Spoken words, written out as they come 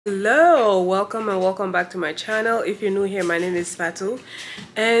Hello, welcome and welcome back to my channel. If you're new here, my name is Fatou,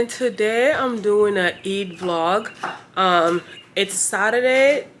 and today I'm doing an Eid vlog. It's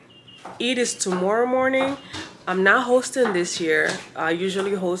Saturday. Eid is tomorrow morning. I'm not hosting this year. I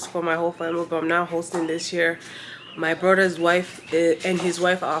usually host for my whole family, but I'm not hosting this year. My brother's wife and his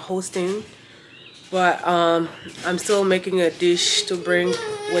wife are hosting, but I'm still making a dish to bring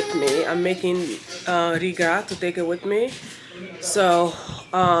with me. I'm making riga to take it with me. So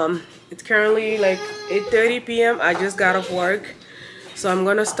it's currently like 8:30 p.m. I just got off work, so I'm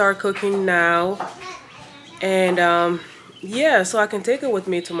gonna start cooking now, and yeah, so I can take it with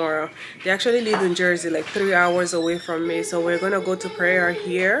me tomorrow. They actually live in Jersey, like 3 hours away from me, so we're gonna go to prayer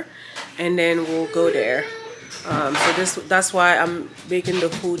here and then we'll go there. So that's why I'm making the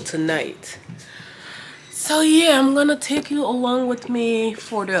food tonight. So yeah, I'm gonna take you along with me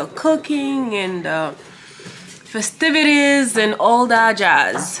for the cooking and festivities and all that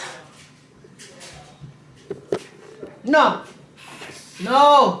jazz. No.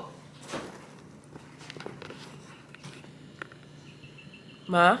 No.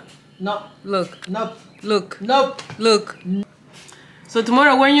 Ma? No. Look. Nope. Look. Nope. Look. So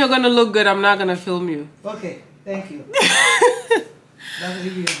tomorrow when you're gonna look good, I'm not gonna film you. Okay. Thank you. That'll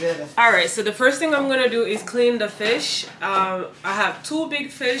be better. Alright, so the first thing I'm gonna do is clean the fish. I have 2 big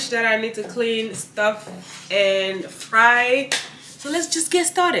fish that I need to clean, stuff, and fry. So let's just get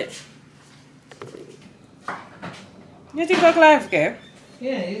started. You think I live, okay?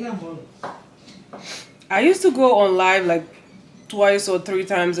 Yeah, you can move. I used to go on live like 2 or 3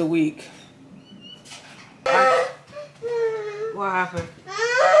 times a week. What happened?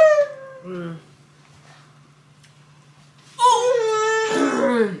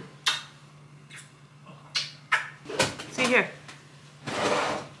 See here.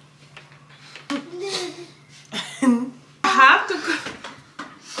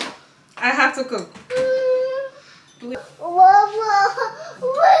 I have to cook. Please. Oh my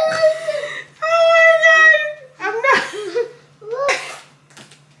god! I'm not.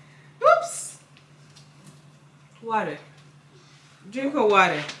 Oops. Water. Drink of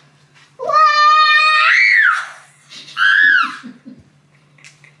water.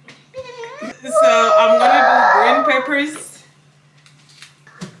 So I'm gonna do green peppers,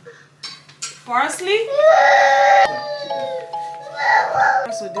 parsley.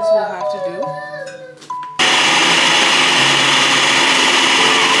 So this we'll have to do.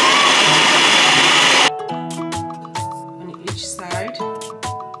 On each side.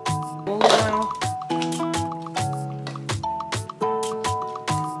 Roll now.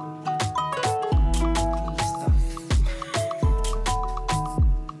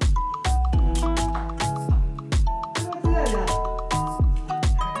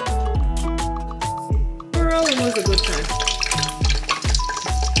 Was a good time.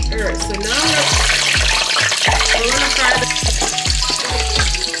 Alright, so now we're gonna fry the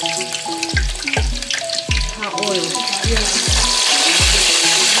hot oil.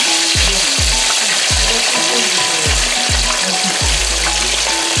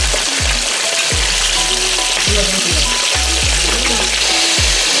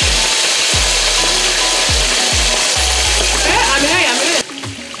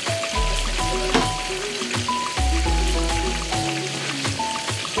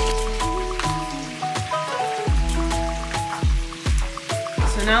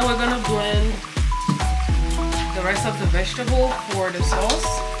 So now we're gonna blend the rest of the vegetable for the sauce.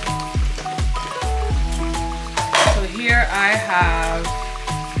 So here I have,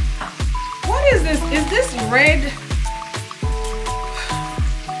 what is this? Is this red?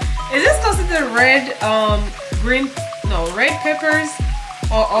 Is this considered red, red peppers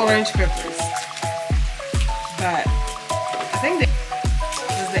or orange peppers? But I think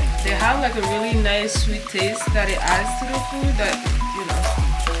they have like a really nice sweet taste that it adds to the food that, you know,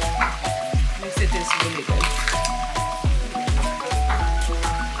 makes it taste really good.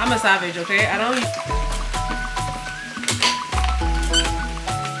 I'm a savage, okay? I don't eat.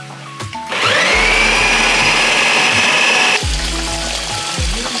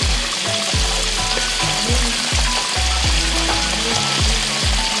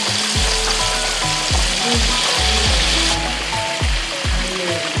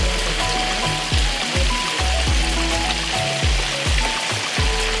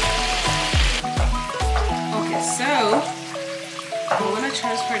 So I'm gonna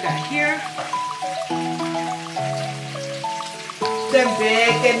transfer that here.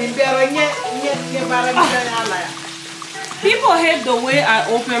 People hate the way I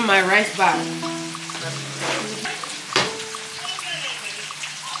open my rice bag.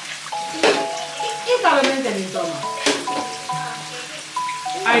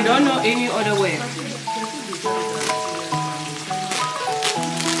 I don't know any other way.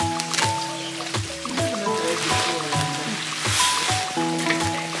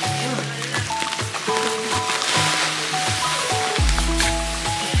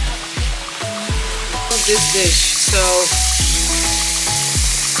 This dish, so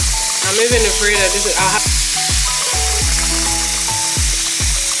I'm even afraid that this is. I'll have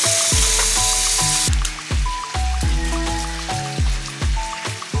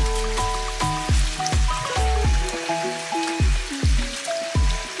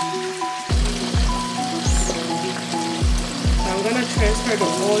I'm gonna transfer the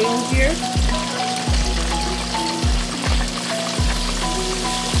oil here.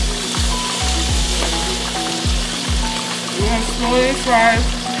 I'm gonna slowly fry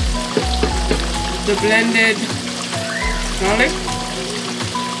the blended garlic.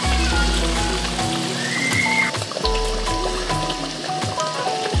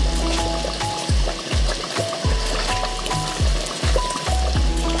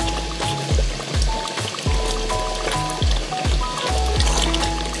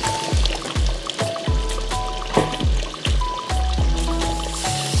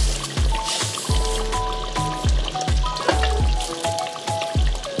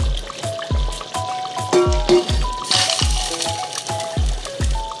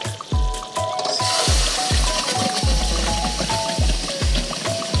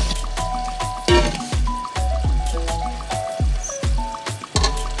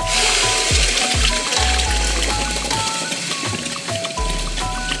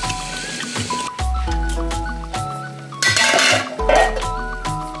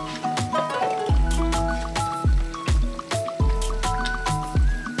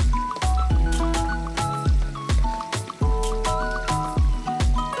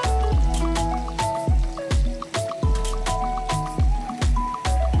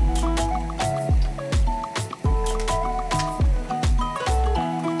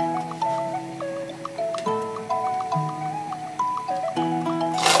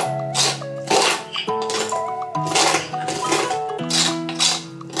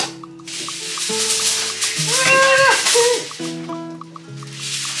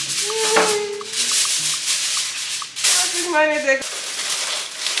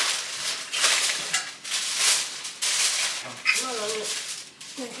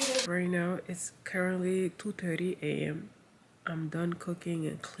 Right now it's currently 2:30 a.m. I'm done cooking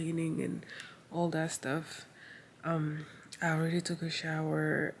and cleaning and all that stuff. I already took a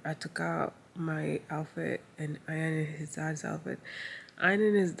shower. I took out my outfit and ironed his dad's outfit.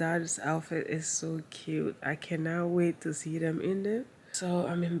 Ironing his dad's outfit is so cute. I cannot wait to see them in there. So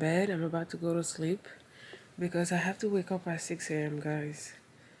I'm in bed. I'm about to go to sleep because I have to wake up at 6 a.m. guys.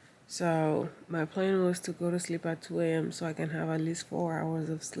 So my plan was to go to sleep at 2 a.m. so I can have at least 4 hours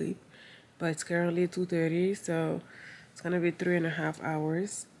of sleep. But it's currently 2:30, so it's gonna be 3.5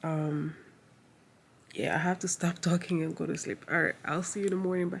 hours. Yeah, I have to stop talking and go to sleep. All right, I'll see you in the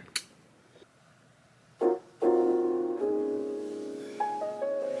morning. Bye.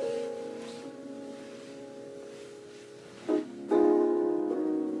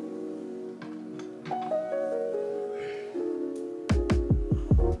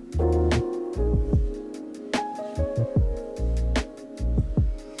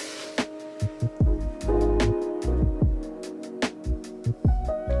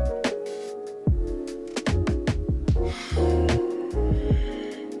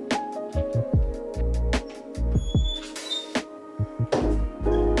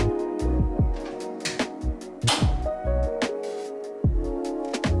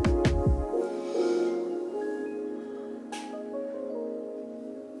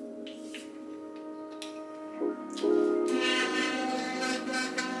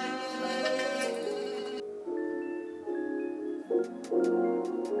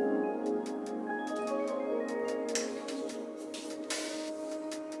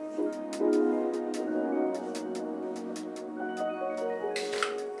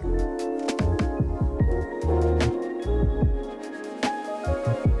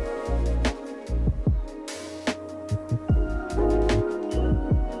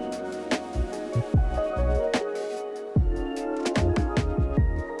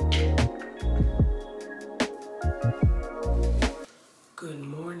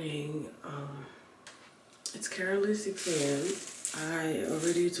 It's currently 6 a.m. I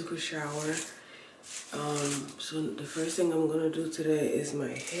already took a shower. So the first thing I'm gonna do today is my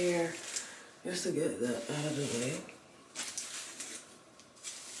hair, just to get that out of the way.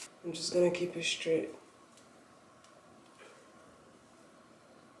 I'm just gonna keep it straight.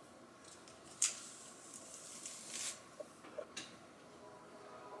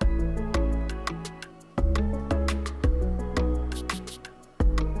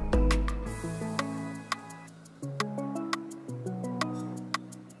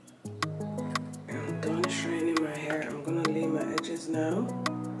 now,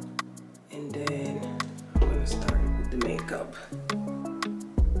 and then I'm gonna start with the makeup.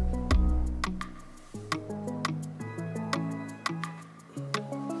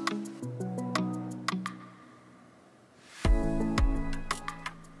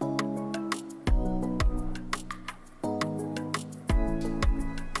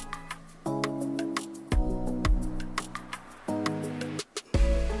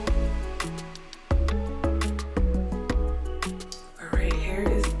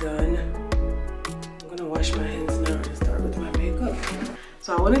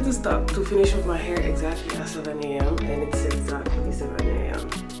 So I wanted to finish with my hair exactly at 7 a.m. and it's exactly 7 a.m.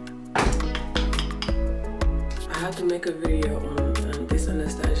 I had to make a video on this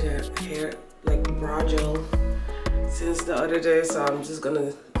Anastasia hair like brow gel since the other day, so I'm just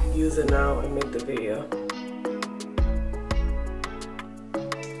gonna use it now and make the video.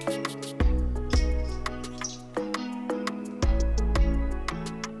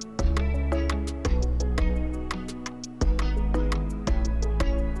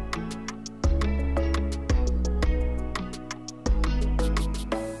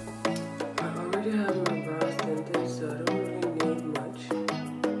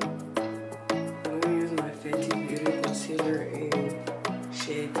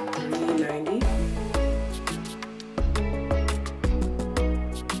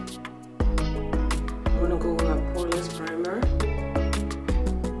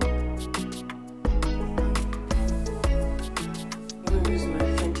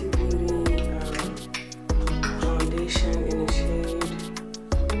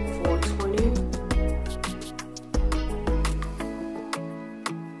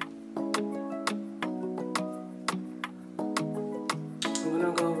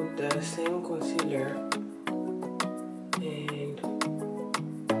 Same concealer and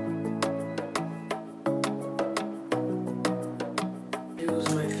use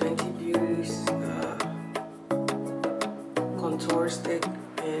my Fenty Beauty's contour stick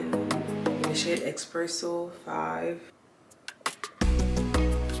in the shade Espresso 5.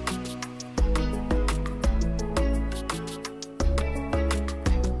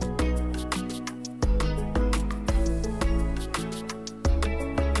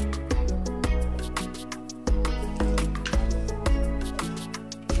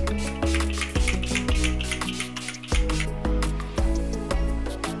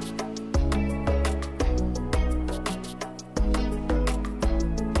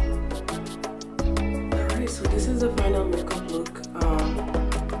 The final makeup look.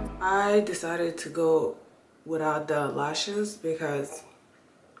 I decided to go without the lashes because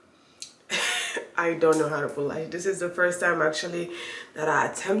I don't know how to put lashes. This is the first time actually that I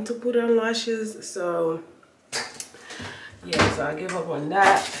attempt to put on lashes, so yeah, so I give up on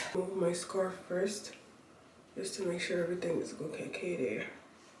that. Move my scarf first just to make sure everything is okay there.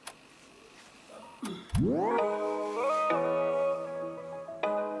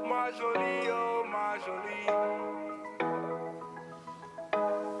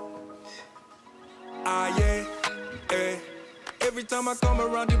 Yeah, eh. Every time I come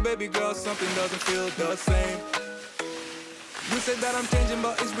around you, baby girl, something doesn't feel the same. You said that I'm changing,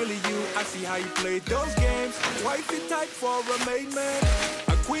 but it's really you. I see how you play those games. Wifey type for a maid man.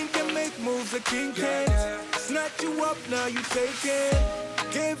 A queen can make moves, a king can't. Snatch you up, now you take it.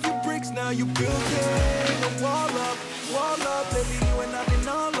 Gave you bricks, now you build it. Wall up, baby, you and I've been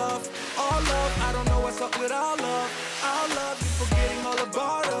all love. I don't know what's up with our love. You forgetting all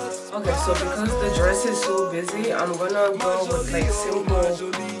about us. Okay, so because the dress is so busy, I'm gonna go with like simple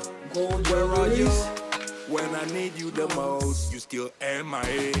gold jewelries. When I need you the most, you still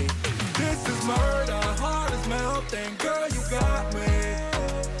MIA. This is murder, heart is melting. Girl, you got me.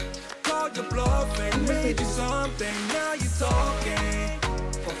 Called your bluff and made you something. Now you talking.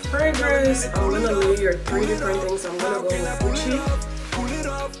 For fragrance, I'm gonna layer 3 different things. I'm gonna go with Gucci. Cool it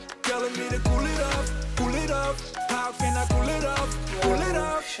off, telling me to cool it off. Cool it off. How can I cool it off? Cool it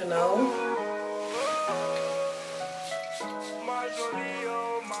off. Chanel.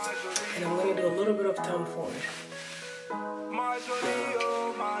 And I'm gonna do a little bit of Tom Ford.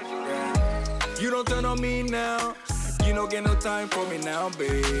 You don't turn on me now. You don't get no time for me now,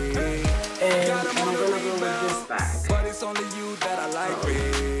 babe. And I'm gonna go with this bag. But it's only you that I like,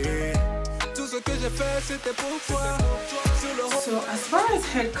 babe. So as far as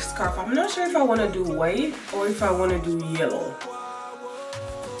head scarf, I'm not sure if I want to do white or if I want to do yellow.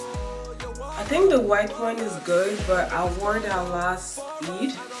 I think the white one is good, but I wore that last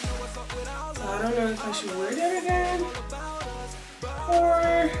Eid, so I don't know if I should wear that again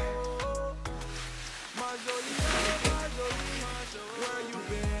or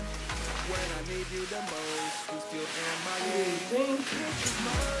what do you think?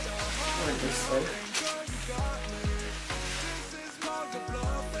 Or this one.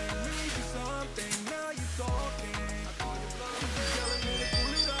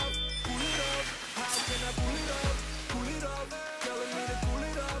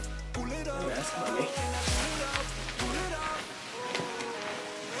 That's mommy.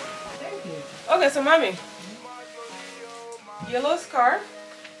 Thank you. Okay, so mommy. Yellow scarf.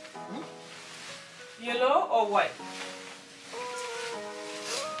 Yellow or white?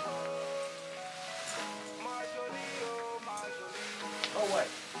 Or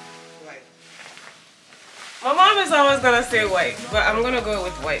white? Right. My mom is always gonna say white, but I'm gonna go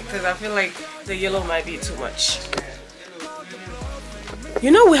with white because I feel like the yellow might be too much.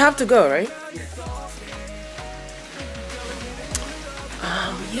 You know we have to go, right?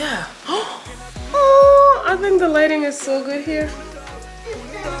 Yeah. Oh, I think the lighting is so good here.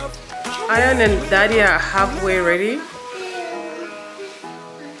 Ayan and Daddy are halfway ready.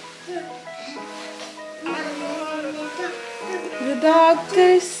 The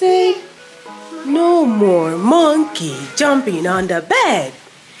doctors say no more monkey jumping on the bed.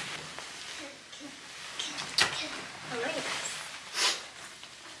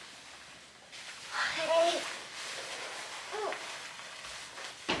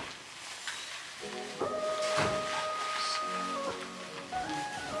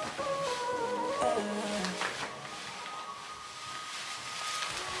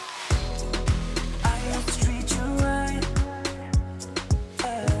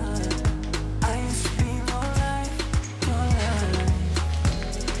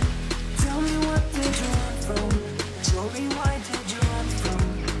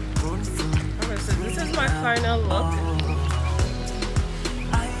 Final look.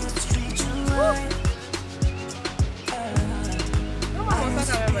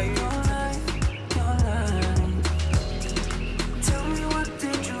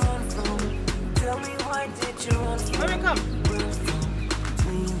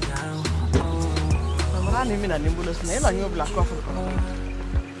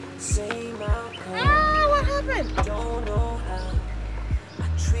 What happened?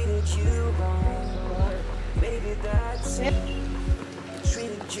 Treated you wrong, maybe that's it.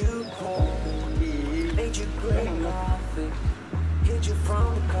 Treated you cold, made you great nothing, hid you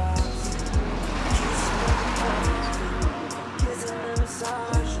from the cops, kissing and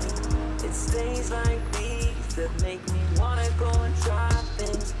massage. It stays like these that make me wanna go and try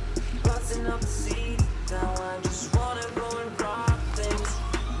things, busting up the seats. Now I just wanna go and rock things.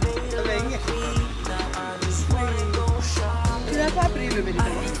 Made a love me, now I just wanna go shopping.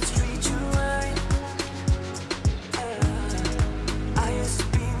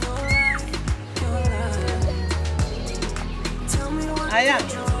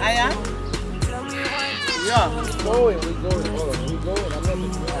 Ayan. Yeah. We're going. Hold on. We're going.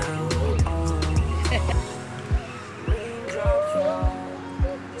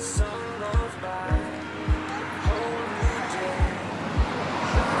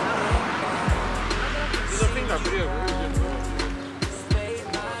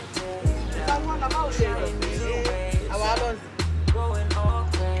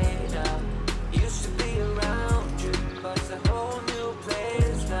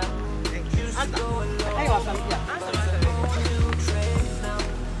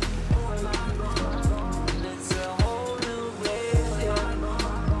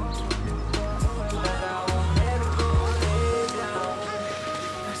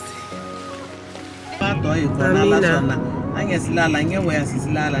 I'm not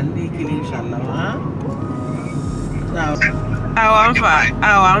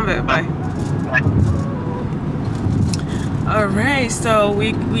Alright, so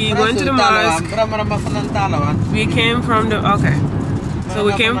we went to the mosque. We came from the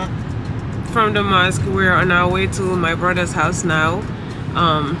from the mosque. We're on our way to my brother's house now.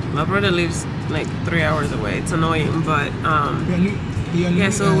 My brother lives like 3 hours away. It's annoying, but yeah,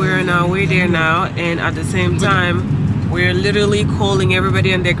 so we're on our way there now, and at the same time we're literally calling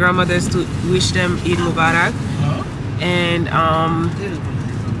everybody and their grandmothers to wish them Eid Mubarak. And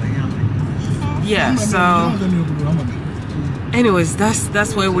yeah, so anyways,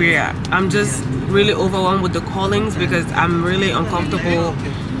 that's where we're at. I'm just really overwhelmed with the callings because I'm really uncomfortable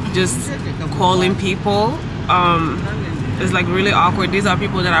just calling people. It's like really awkward. These are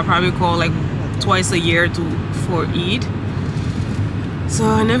people that I probably call like twice a year for Eid. So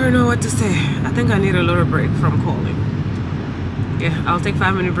I never know what to say. I think I need a little break from calling. Yeah, I'll take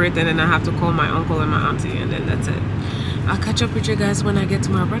 5-minute break and then I have to call my uncle and my auntie, and then that's it. I'll catch up with you guys when I get to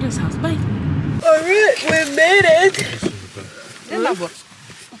my brother's house. Bye. Alright, we made it.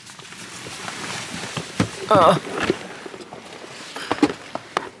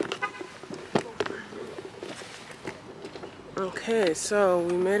 Okay, so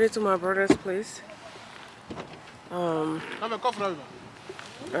we made it to my brother's place. Alright,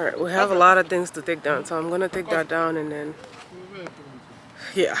 we have a lot of things to take down, so I'm gonna take that down and then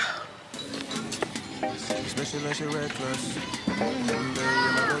yeah.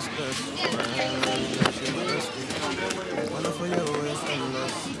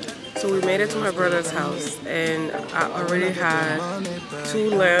 So we made it to my brother's house and I already had 2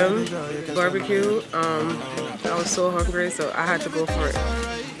 lamb barbecue. I was so hungry, so I had to go for it.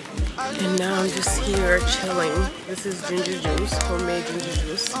 And now I'm just here chilling. This is ginger juice, homemade ginger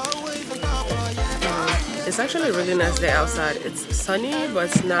juice. It's actually a really nice day outside. It's sunny, but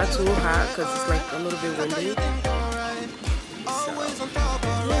it's not too hot because it's like a little bit windy. So,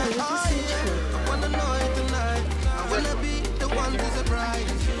 yeah, we're just here chilling.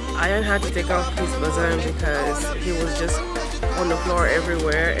 Ian had to take off his bazaar because he was just on the floor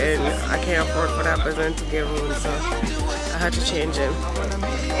everywhere and I can't afford for that bazaar to get room, so I had to change him.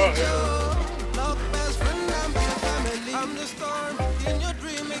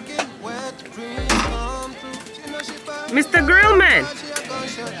 Mr. Grillman!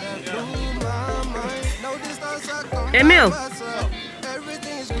 Emil!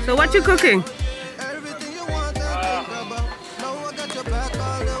 So what you cooking?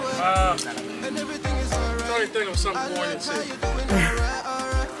 Trying to think of something more than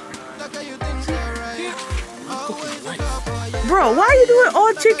Bro, why are you doing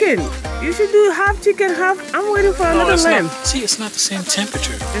all chicken? You should do half chicken, half. I'm waiting for another lamb. It's not the same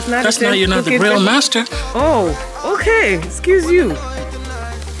temperature. It's not. That's not. You're not the grill master. Oh, okay. Excuse you.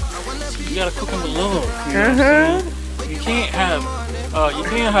 You gotta cook them with love. You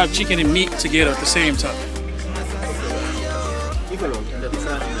can't have chicken and meat together at the same time.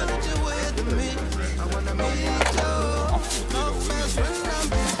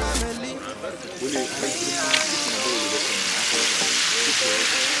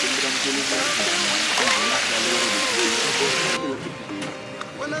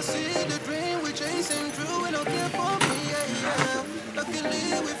 When I see the dream we're chasing true, we don't care for me, yeah.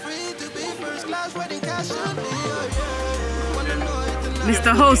 Luckily we're free to be first class, wedding cash on me, yeah.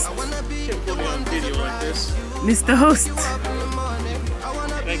 Mr. Host. Mr. Host.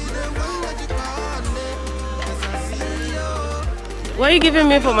 What are you giving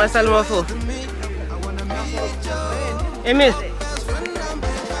me for my salmon for? Emil,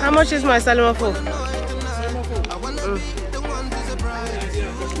 how much is my salmon for?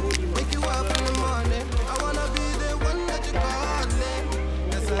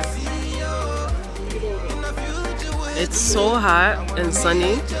 It's so hot and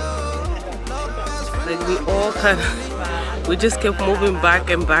sunny. Like we all we just kept moving back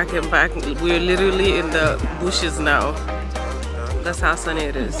and back and back. We're literally in the bushes now. That's how sunny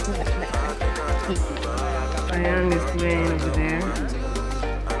it is. Ian is playing over there.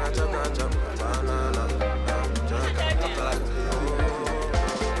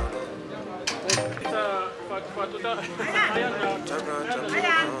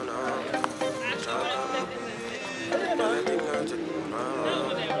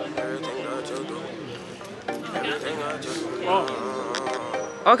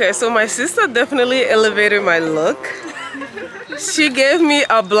 Okay, so my sister definitely elevated my look. She gave me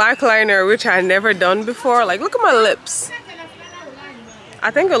a black liner, which I never done before. Like, look at my lips.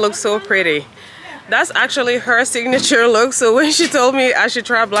 I think it looks so pretty. That's actually her signature look. So when she told me I should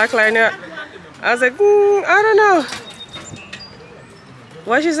try black liner, I was like, I don't know.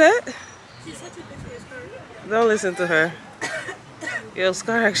 What she said? Don't listen to her. Your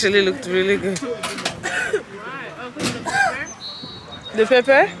scar actually looked really good. The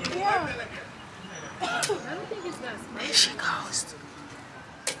pepper? Yeah. I don't think it's that spicy. There she goes.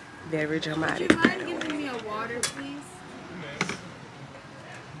 Very dramatic. Would you mind giving me a water, please?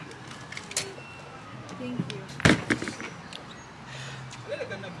 Thank you.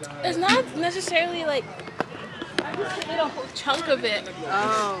 It's not necessarily like I just ate a whole chunk of it.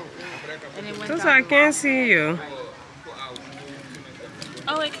 Oh. And it went Because I can't see you.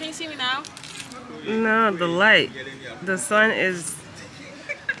 Oh, wait, can you see me now? No, the light. The sun is...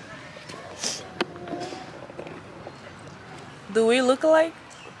 Do we look alike?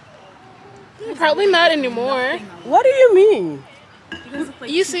 Probably not anymore. What do you mean?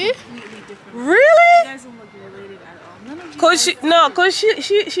 You see? Really? Cause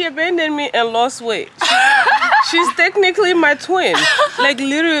she abandoned me and lost weight. She's technically my twin, like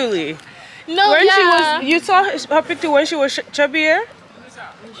literally. No, When yeah. she was, you saw her picture when she was chubbier.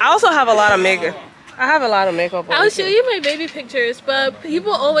 I also have a lot of makeup. I have a lot of makeup on. I'll show you my baby pictures, but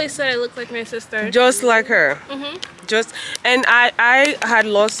people always said I look like my sister. Just like her. And I had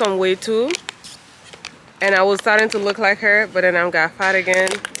lost some weight too. and I was starting to look like her, but then I got fat again.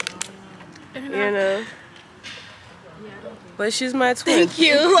 You know. But she's my twin. Thank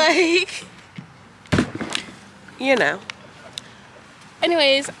you. Like. You know.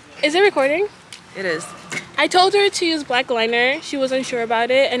 Anyways, is it recording? It is. I told her to use black liner. She wasn't sure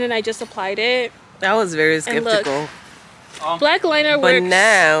about it, and then I just applied it. I was very And look, skeptical. black liner But works.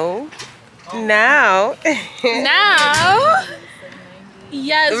 now.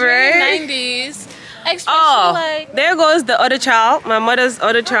 Yes, Right? very 90s. Especially Oh, like. there goes the other child, my mother's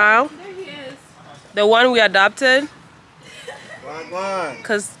other child. There he is. The one we adopted. Come on.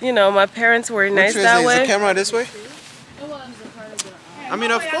 Because, you know, my parents were nice that Is the way. camera this way? I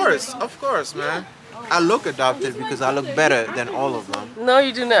mean, of course, man. I look adopted because I look better than all of them. No,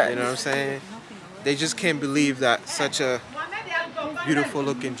 you do not. You know what I'm saying? They just can't believe that such a beautiful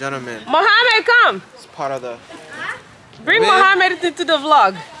looking gentleman Mohammed, come. is part of the... Bring Man. Mohammed into the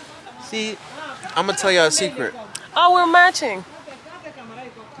vlog. See, I'm gonna tell you a secret. Oh, we're matching.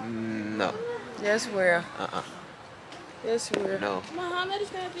 No. Yes, we're. Yes, we're. No. Muhammad is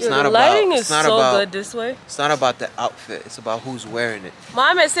gonna be. It's not the about- lighting is it's not so about- good this way. It's not about the outfit. It's about who's wearing it.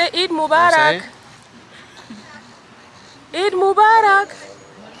 Mohammed, say Eid You know what Mubarak. I'm saying? Eid Mubarak.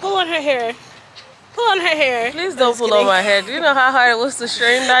 Pull on her hair. Pull on her hair. Please don't pull on my head. You know how hard it was to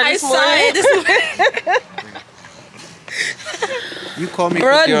straighten that I this saw morning? it this morning. You call me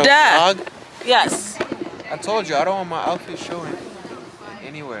because you're a Brother. vlog? Yes. I told you, I don't want my outfit showing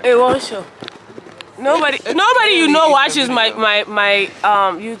anywhere. It won't show. Nobody It's you know clearly in watches the my video.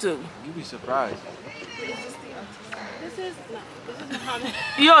 YouTube. You'd be surprised. This is Muhammad.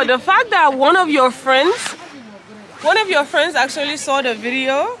 Yo, the fact that one of your friends actually saw the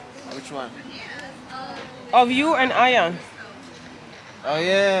video Which one? of you and Ayan. Oh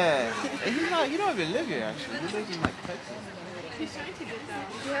yeah. And he don't even live here actually. He lives in like Texas. He's trying to get down.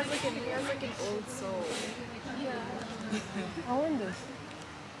 He has like an old soul. I wonder.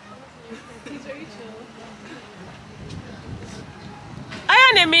 He's very chill.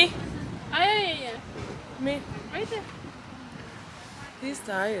 Ayan and me. Yeah. Me. Right there. He's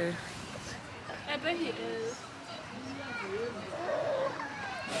tired. I bet he is.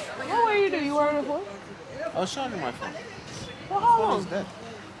 What were you doing? You were on the phone? I was showing you my phone. For My how phone long? is dead.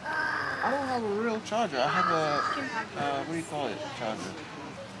 I don't have a real charger. I have a what do you call it? Charger.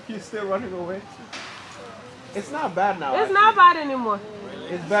 He's still running away. It's not bad now. It's not bad anymore.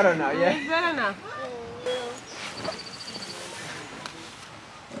 It's better now, yeah. It's better now.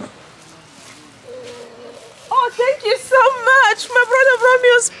 Oh, thank you so much. My brother brought me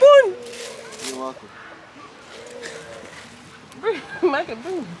a spoon. You're welcome. Bring, Michael,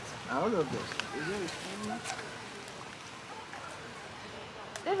 bring it. I don't know if this. Is it a spoon?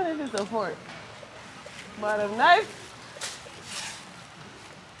 Even if it's a fork. But a knife,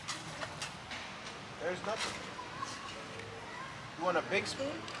 There's nothing. You want a big spoon?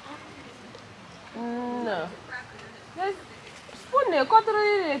 no. There's spoon there, cut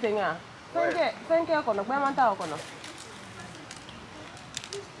through anything. Thank you, kono. Where man ta kono?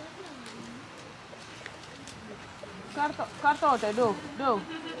 Karto te do.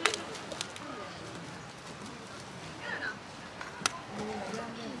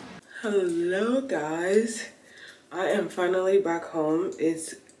 Hello guys, I am finally back home.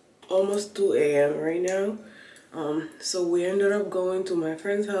 It's almost 2 a.m. right now. So we ended up going to my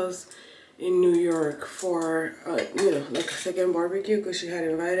friend's house in New York for like a second barbecue because she had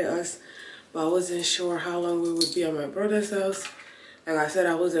invited us, but I wasn't sure how long we would be at my brother's house. Like I said,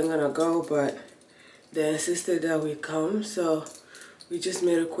 I wasn't gonna go, but they insisted that we come, so we just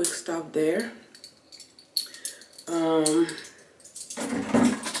made a quick stop there.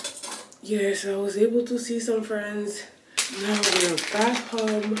 Yes, I was able to see some friends. Now we're back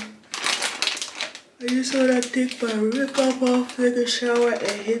home. I just want to take my makeup off, take a shower,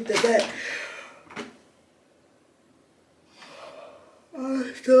 and hit the bed.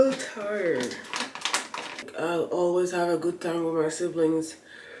 I'm so tired. I'll always have a good time with my siblings.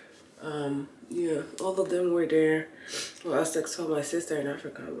 Yeah, all of them were there. Well, except for my sister in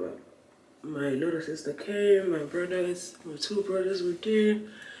Africa, but my little sister came, my two brothers were there.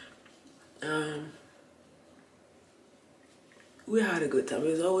 We had a good time.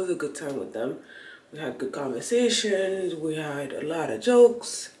 It was always a good time with them. We had good conversations. We had a lot of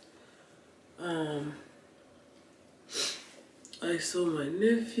jokes. I saw my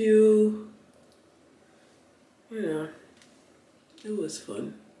nephew. You know, it was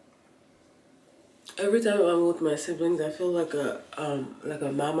fun. Every time I'm with my siblings, I feel like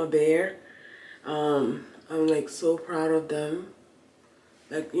a mama bear. I'm like so proud of them.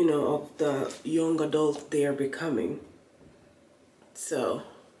 Like, you know, of the young adults they are becoming. So,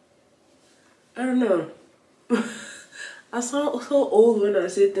 I don't know. I sound so old when I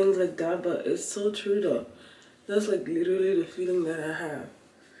say things like that, but it's so true though. That's like literally the feeling that I have.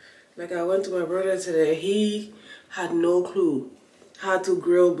 Like I went to my brother today, he had no clue how to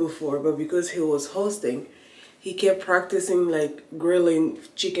grill before, but because he was hosting, he kept practicing like grilling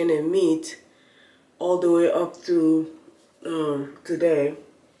chicken and meat all the way up to today,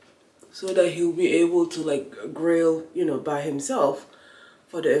 so that he'll be able to like grill, you know, by himself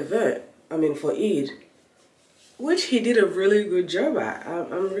for the event. I mean for Eid, which he did a really good job at.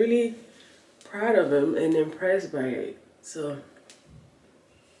 I'm really proud of him and impressed by it. So,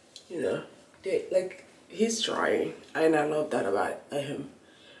 you know, like he's trying, and I love that about him.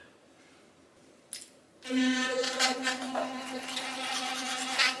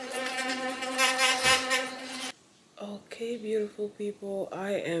 Okay, beautiful people,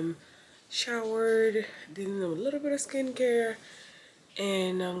 I am showered, did a little bit of skincare,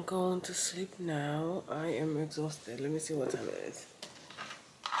 and I'm going to sleep now. I am exhausted. Let me see what time it is.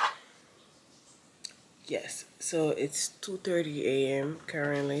 Yes, so it's 2:30 a.m.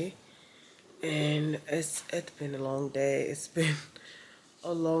 currently, and it's been a long day. It's been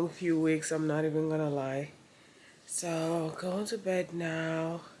a long few weeks, I'm not even gonna lie. So going to bed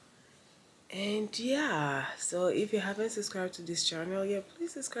now. And yeah, so if you haven't subscribed to this channel yet,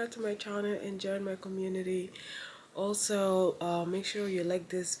 please subscribe to my channel and join my community. Also, make sure you like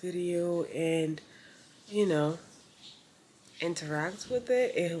this video and, you know, interact with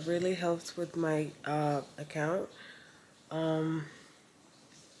it. It really helps with my account.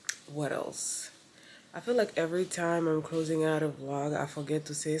 What else? I feel like every time I'm closing out a vlog, I forget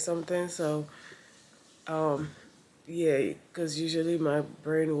to say something. So yeah, because usually my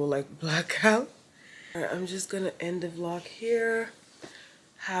brain will like black out. Alright, I'm just gonna end the vlog here.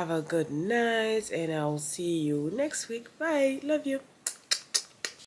 Have a good night, and I'll see you next week. Bye. Love you.